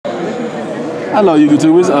Hello, you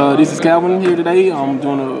YouTubers. This is Calvin here today. I'm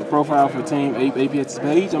doing a profile for Team APS's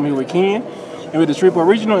page. I'm here with Ken and with the Triple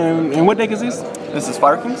Regional. And what deck is this? This is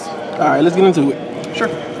Fire Kings. All right, let's get into it. Sure.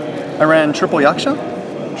 I ran triple Yaksha,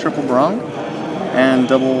 triple Barong, and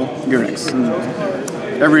double Gurnix. And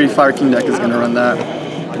every Fire King deck is going to run that.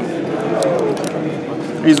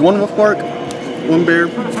 I use one Wolf Bark, one Bear,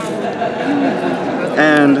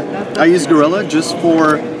 and I use Gorilla just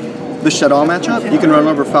for the Shadow matchup. You can run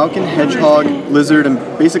over Falcon, Hedgehog, Lizard, and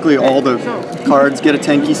basically all the cards. Get a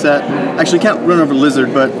tanky set. Actually, you can't run over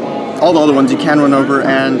Lizard, but all the other ones you can run over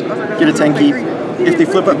and get a tanky. If they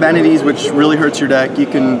flip up Vanities, which really hurts your deck, you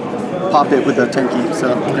can pop it with a tanky,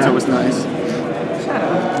 so it's always nice.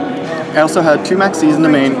 I also had 2 Maxis in the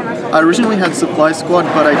main. I originally had Supply Squad,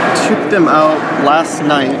 but I took them out last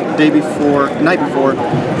night, night before,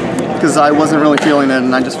 because I wasn't really feeling it,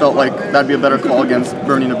 and I just felt like that'd be a better call against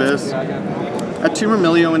Burning Abyss. I had 2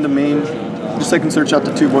 Vermilio in the main, just so I can search out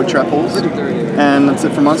the 2 Void Trap holes, and that's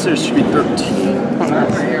it for monsters. It should be 13.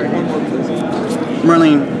 I'm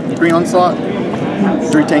running 3 Onslaught,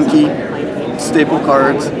 3 Tanky, staple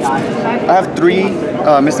cards. I have 3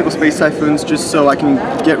 Mystical Space Typhoons just so I can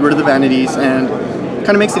get rid of the Vanities, and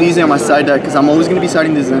kind of makes it easy on my side deck because I'm always going to be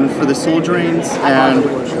siding these in for the Soul Drains and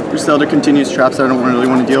just the other continuous traps that I don't really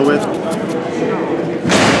want to deal with.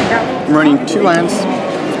 I'm running 2 lands,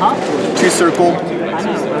 2 circle,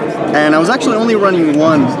 and I was actually only running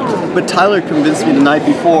 1, but Tyler convinced me the night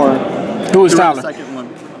before. Who is Tyler? The second one.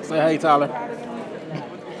 Say hey, Tyler.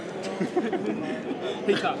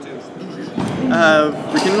 He talked to us. I have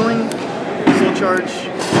Rekindling, Soul Charge,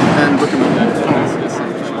 and Book of Moon.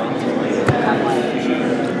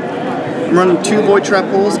 I'm running 2 Void Trap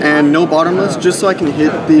holes and no Bottomless just so I can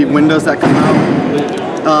hit the windows that come out.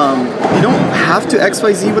 You don't have to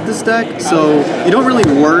XYZ with this deck, so you don't really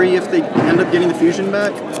worry if they end up getting the fusion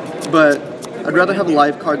back, but I'd rather have a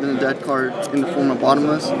live card than a dead card in the form of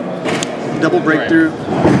Bottomless. Double Breakthrough,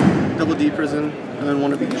 double D Prison, and then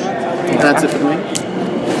 1 of each. And that's it for me.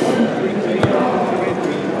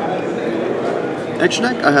 Extra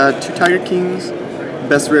deck, I had 2 Tiger Kings,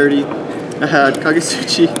 best rarity. I had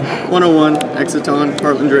Kagesuchi, 101, Exciton,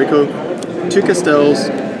 Heartland Draco, 2 Castells,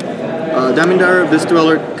 Damindara, Abyss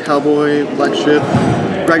Dweller, Cowboy, Black Ship,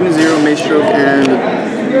 Ragnar Zero, Maestroke, and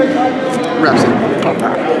Rhapsody.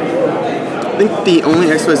 I think the only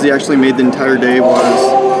XYZ I actually made the entire day was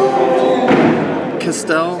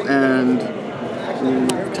Castell and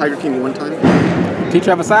Tiger King 1 time. Do you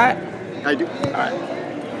have a side? I do. Alright.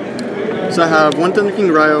 So I have 1 Thunder King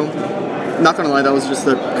Ryo. Not gonna lie, that was just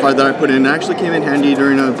the card that I put in. It actually came in handy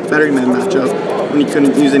during a Battery Man matchup when you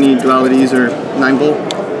couldn't use any dualities or 9-volt.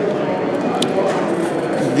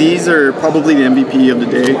 These are probably the MVP of the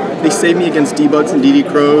day. They save me against debugs and DD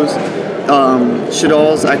Crows.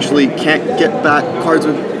 Shadalls actually can't get back cards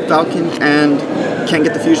with Falcon and can't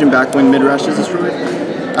get the fusion back when mid-rash is destroyed.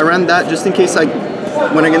 I ran that just in case I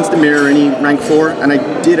went against the mirror or any rank 4, and I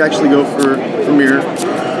did actually go for mirror,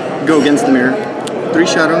 go against the mirror. 3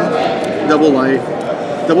 Shadow, double Light,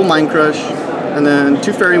 double Mind Crush, and then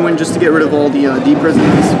 2 Fairy Wind just to get rid of all the D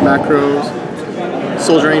Prisons, Macros,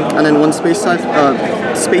 Soul Drain, and then 1 Space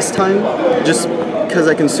Time, just because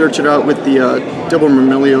I can search it out with the double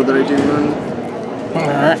Vermilio that I do run.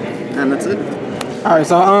 Alright. And that's it. Alright,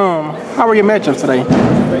 so how were your matchups today?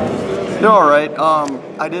 They're alright.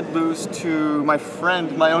 I did lose to my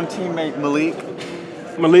friend, my own teammate Malik.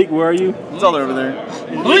 Malik, where are you? It's all over there.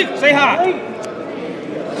 Malik, say hi!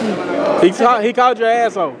 He called your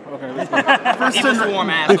asshole. Okay, let's go. First turn,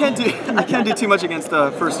 I can't do too much against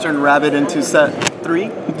the first turn Rabbit into set 3.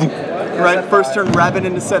 Right, first turn Rabbit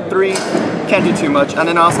into set 3. Can't do too much. And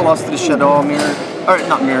then I also lost to the Shadow mirror, or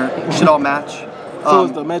not mirror, Shadow match. So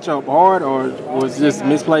was the matchup hard, or was it just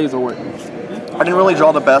misplays, or what? I didn't really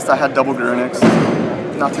draw the best. I had double Gurnix.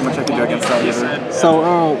 Not too much I could do against that either. So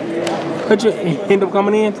how'd you end up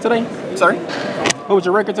coming in today? Sorry? What was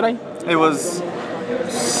your record today? It was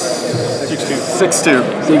 6-2. 6-2.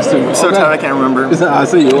 6-2. I'm so tired I can't remember. I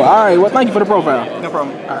see you. All right. Well, thank you for the profile. No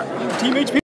problem. All right. Team HP.